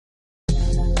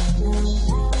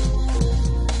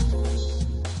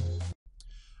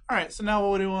All right, so now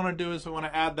what we want to do is we want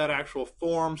to add that actual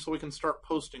form so we can start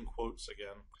posting quotes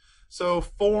again. So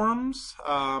forms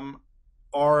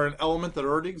are an element that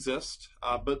already exists,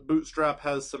 but Bootstrap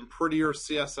has some prettier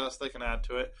CSS they can add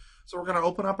to it. So we're going to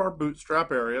open up our Bootstrap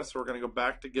area. So we're going to go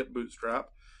back to Get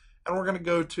Bootstrap, and we're going to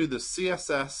go to the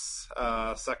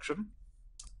CSS section.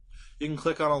 You can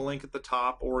click on a link at the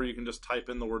top, or you can just type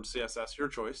in the word CSS, your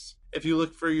choice. If you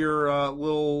look for your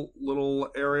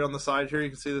little area on the side here, you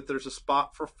can see that there's a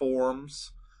spot for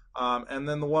forms. And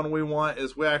then the one we want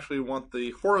is we actually want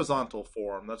the horizontal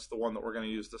form. That's the one that we're going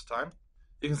to use this time.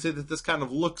 You can see that this kind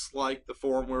of looks like the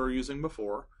form we were using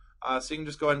before. So you can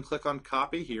just go ahead and click on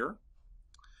copy here.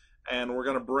 And we're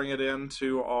going to bring it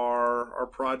into our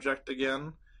project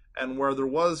again. And where there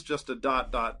was just a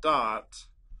dot,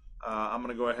 I'm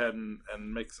going to go ahead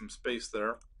and make some space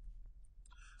there.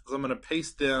 So I'm going to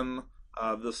paste in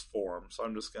this form. So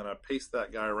I'm just going to paste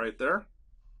that guy right there.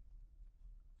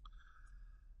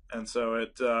 And so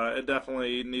it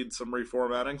definitely needs some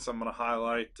reformatting. So I'm going to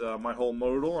highlight my whole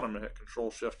modal, and I'm going to hit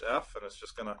Control-Shift-F, and it's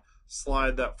just going to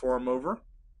slide that form over.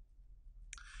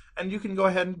 And you can go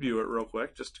ahead and view it real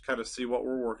quick just to kind of see what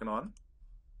we're working on.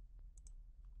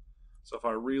 So if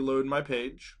I reload my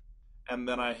page, and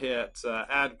then I hit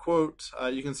add quote,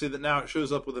 you can see that now it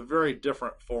shows up with a very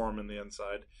different form in the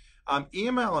inside.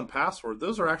 Email and password,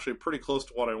 those are actually pretty close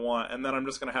to what I want, and then I'm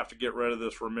just going to have to get rid of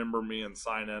this remember me and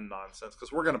sign in nonsense,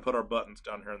 because we're going to put our buttons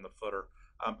down here in the footer.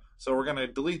 So we're going to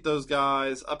delete those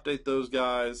guys, update those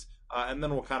guys, and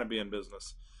then we'll kind of be in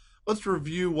business. Let's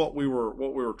review what we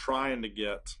were trying to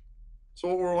get. So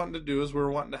what we're wanting to do is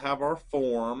we're wanting to have our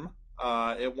form.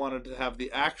 It wanted to have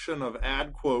the action of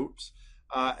add quotes.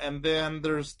 And then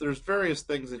there's various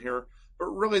things in here, but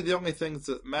really the only things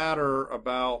that matter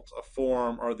about a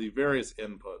form are the various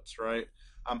inputs, right?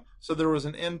 So there was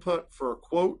an input for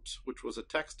quote, which was a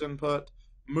text input,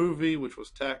 movie, which was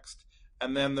text,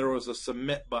 and then there was a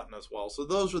submit button as well. So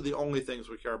those are the only things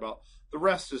we care about. The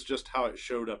rest is just how it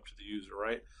showed up to the user,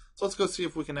 right? So let's go see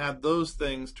if we can add those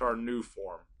things to our new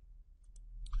form.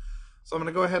 So I'm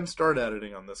going to go ahead and start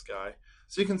editing on this guy.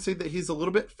 So you can see that he's a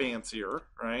little bit fancier,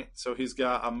 right? So he's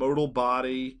got a modal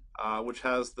body, which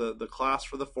has the class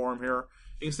for the form here.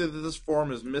 You can see that this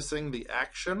form is missing the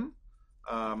action.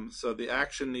 So the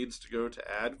action needs to go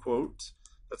to add quote.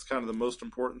 That's kind of the most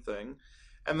important thing.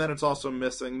 And then it's also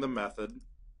missing the method,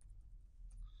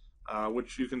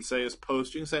 which you can say is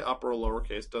post. You can say upper or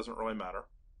lowercase, doesn't really matter.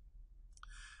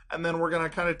 And then we're going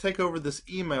to kind of take over this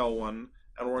email one,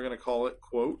 and we're going to call it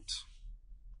quote.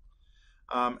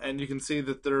 And you can see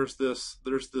that there's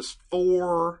this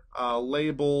for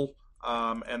label,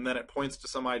 and then it points to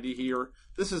some ID here.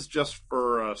 This is just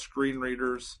for screen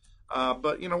readers,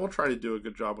 but we'll try to do a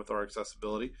good job with our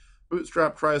accessibility.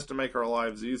 Bootstrap tries to make our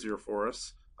lives easier for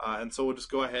us, and so we'll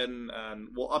just go ahead and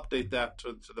we'll update that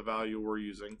to the value we're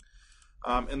using.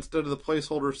 Instead of the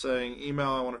placeholder saying email,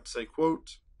 I want it to say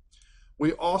quote.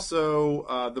 We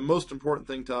also, the most important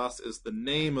thing to us is the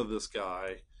name of this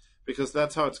guy, because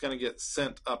that's how it's going to get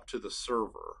sent up to the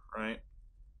server, right?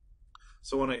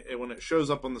 So when it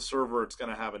shows up on the server, it's going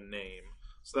to have a name.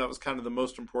 So that was kind of the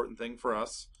most important thing for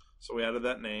us. So we added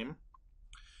that name.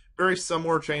 Very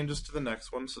similar changes to the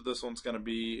next one. So this one's going to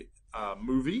be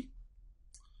movie.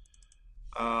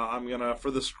 I'm going to, for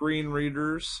the screen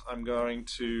readers, I'm going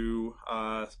to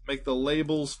make the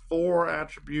labels for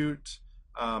attribute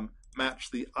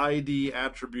match the ID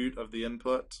attribute of the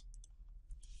input.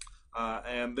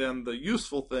 And then the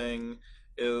useful thing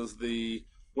is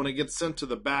when it gets sent to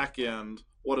the back end,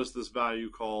 what is this value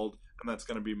called? And that's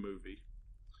going to be movie.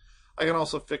 I can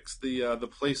also fix the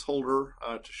placeholder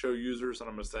to show users, and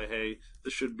I'm going to say, hey,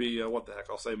 this should be, what the heck,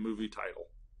 I'll say movie title.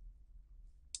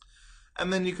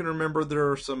 And then you can remember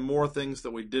there are some more things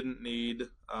that we didn't need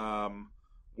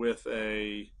with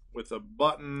a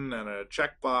button and a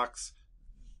checkbox.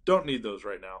 Don't need those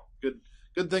right now.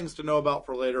 Good things to know about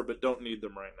for later, but don't need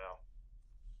them right now.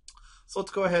 So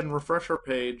let's go ahead and refresh our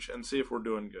page and see if we're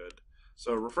doing good.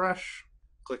 So refresh,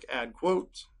 click add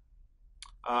quote,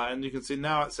 and you can see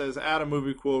now it says add a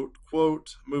movie quote,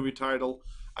 movie title.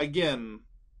 Again,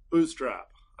 Bootstrap,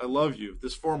 I love you.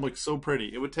 This form looks so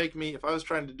pretty. It would take me, if I was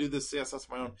trying to do this CSS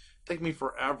on my own, take me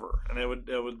forever, and it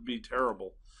would be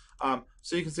terrible.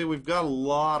 So you can see we've got a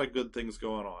lot of good things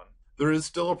going on. There is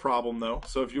still a problem though.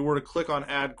 So if you were to click on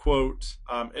add quote,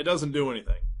 it doesn't do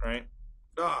anything, right?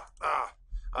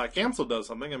 Cancel does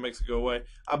something and makes it go away.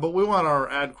 But we want our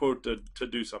add quote to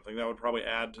do something. That would probably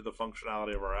add to the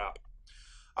functionality of our app.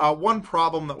 One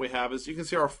problem that we have is you can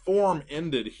see our form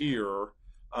ended here,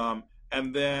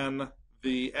 and then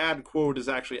the add quote is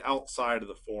actually outside of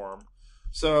the form.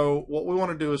 So what we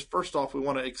want to do is, first off, we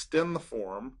want to extend the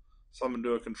form. So I'm going to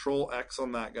do a Control X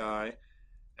on that guy,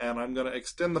 and I'm going to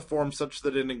extend the form such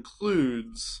that it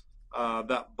includes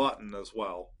that button as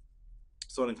well.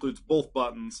 So it includes both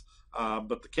buttons,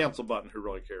 but the cancel button, who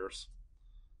really cares?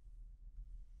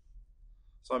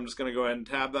 So I'm just going to go ahead and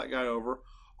tab that guy over.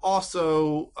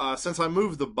 Also, since I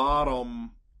moved the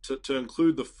bottom to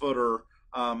include the footer,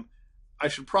 I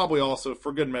should probably also,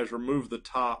 for good measure, move the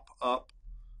top up.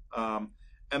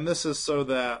 And this is so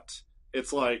that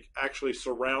it's like actually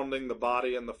surrounding the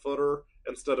body and the footer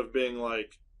instead of being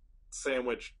like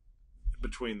sandwiched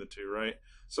between the two, right?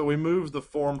 So we move the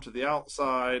form to the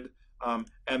outside,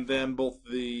 and then both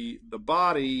the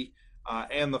body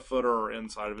and the footer are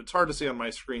inside of it. It's hard to see on my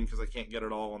screen because I can't get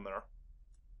it all in there.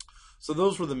 So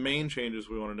those were the main changes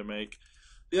we wanted to make.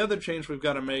 The other change we've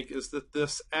got to make is that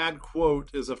this add quote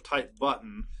is of type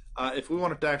button. If we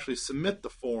want it to actually submit the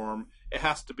form, it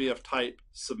has to be of type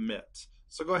submit.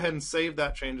 So go ahead and save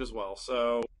that change as well.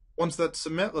 So once that's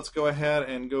submit, let's go ahead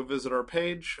and go visit our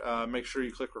page. Make sure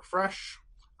you click refresh,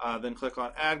 then click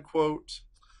on add quote.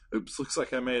 Oops, looks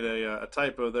like I made a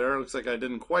typo there. Looks like I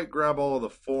didn't quite grab all of the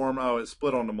form. Oh, it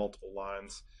split onto multiple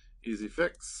lines. Easy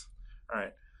fix. All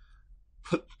right.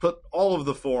 Put all of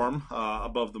the form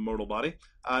above the modal body.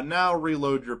 Now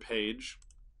reload your page,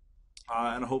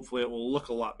 and hopefully it will look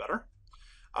a lot better.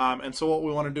 And so what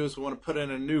we want to do is we want to put in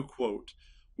a new quote.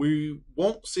 We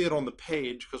won't see it on the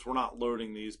page because we're not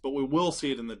loading these, but we will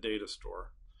see it in the data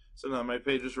store. So now my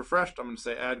page is refreshed. I'm going to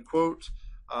say add quote.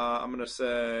 I'm going to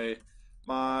say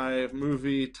my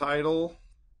movie title,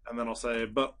 and then I'll say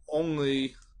but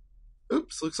only.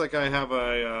 Oops, looks like I have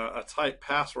a type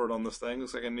password on this thing.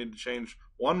 Looks like I need to change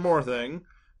one more thing.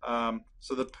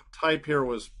 So the type here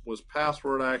was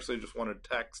password. I actually just wanted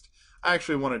text. I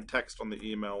actually wanted text on the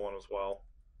email one as well.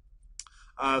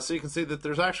 So you can see that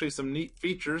there's actually some neat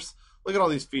features. Look at all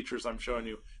these features I'm showing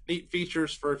you. Neat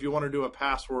features for if you want to do a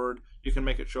password, you can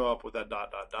make it show up with that ...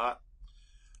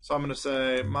 So I'm going to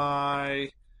say my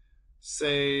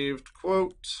saved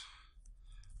quote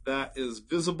that is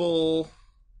visible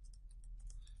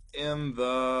in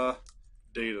the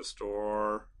data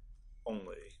store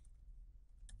only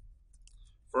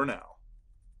for now.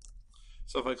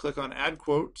 So if I click on add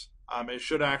quote, it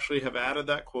should actually have added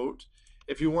that quote.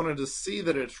 If you wanted to see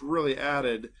that it's really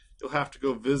added, you'll have to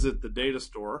go visit the data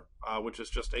store, which is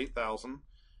just 8,000.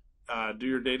 Do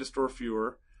your data store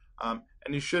viewer, and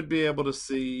you should be able to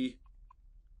see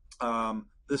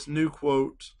this new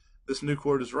quote. This new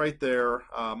quote is right there.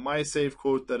 My saved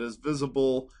quote that is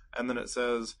visible, and then it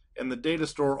says in the data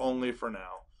store only for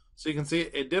now. So you can see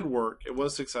it did work. It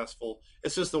was successful.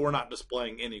 It's just that we're not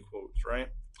displaying any quotes, right?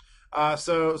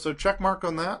 So check mark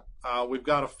on that. We've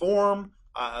got a form.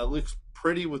 It looks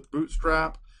pretty with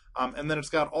Bootstrap, and then it's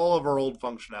got all of our old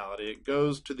functionality. It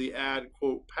goes to the add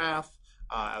quote path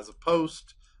as a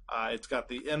post. It's got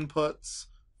the inputs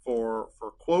for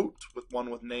quote, with one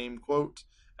with name quote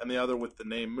and the other with the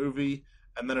name movie.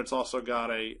 And then it's also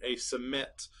got a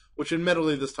submit, which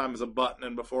admittedly this time is a button,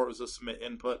 and before it was a submit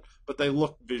input, but they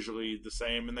look visually the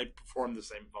same and they perform the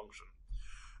same function.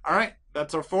 All right,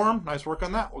 that's our form. Nice work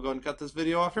on that. We'll go ahead and cut this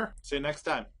video off here. See you next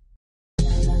time.